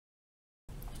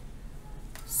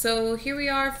So here we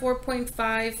are, 4.5,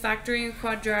 factoring a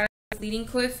quadratic leading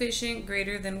coefficient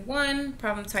greater than 1,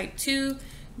 problem type 2,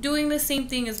 doing the same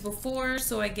thing as before,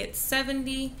 so I get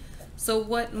 70. So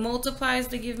what multiplies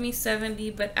to give me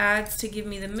 70 but adds to give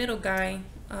me the middle guy,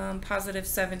 positive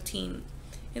 17.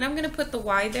 And I'm going to put the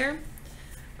y there,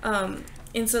 and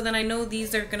so then I know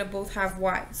these are going to both have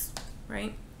y's,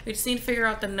 right? We just need to figure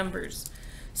out the numbers.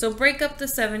 So break up the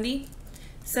 70.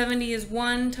 70 is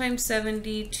 1 times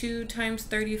 70, 2 times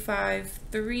 35,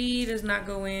 3 does not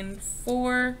go in,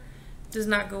 4 does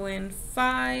not go in,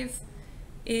 5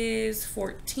 is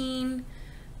 14,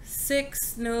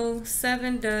 6, no,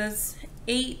 7 does,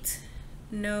 8,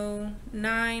 no,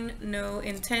 9, no,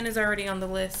 and 10 is already on the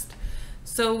list.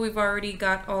 So we've already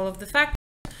got all of the factors.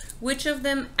 Which of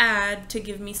them add to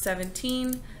give me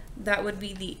 17? That would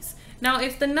be these. Now,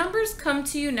 if the numbers come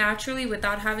to you naturally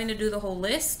without having to do the whole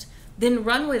list, then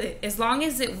run with it. As long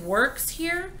as it works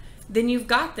here, then you've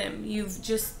got them. You've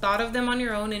just thought of them on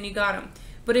your own and you got them.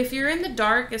 But if you're in the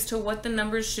dark as to what the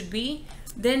numbers should be,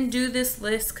 then do this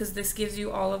list because this gives you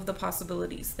all of the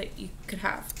possibilities that you could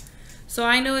have. So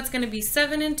I know it's going to be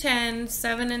 7 and 10,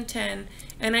 7 and 10,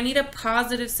 and I need a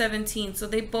positive 17, so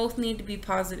they both need to be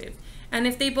positive. And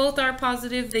if they both are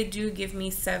positive, they do give me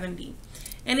 70.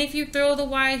 And if you throw the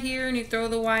y here and you throw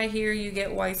the y here, you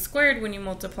get y squared when you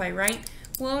multiply, right?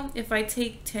 Well, if I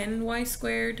take 10y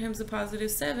squared times a positive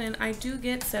 7, I do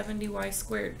get 70y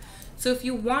squared. So if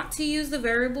you want to use the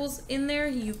variables in there,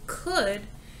 you could.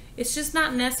 It's just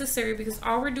not necessary because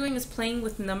all we're doing is playing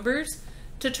with numbers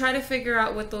to try to figure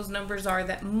out what those numbers are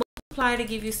that multiply to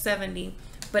give you 70,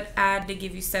 but add to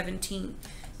give you 17.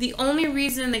 The only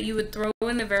reason that you would throw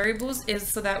in the variables is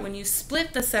so that when you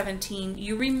split the 17,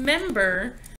 you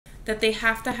remember that they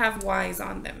have to have y's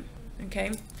on them,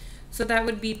 okay? So that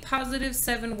would be positive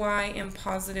 7y and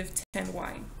positive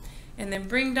 10y. And then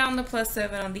bring down the plus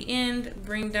 7 on the end,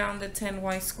 bring down the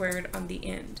 10y squared on the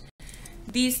end.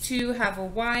 These two have a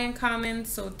y in common,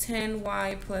 so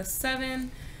 10y plus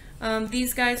 7.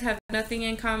 These guys have nothing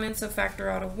in common, so factor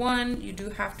out a 1. You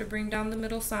do have to bring down the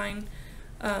middle sign.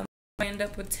 I end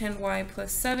up with 10y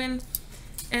plus 7.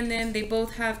 And then they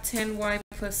both have 10y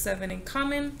plus 7 in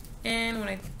common. And when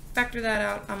I factor that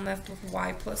out, I'm left with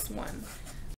y plus 1.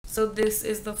 So this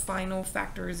is the final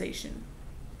factorization.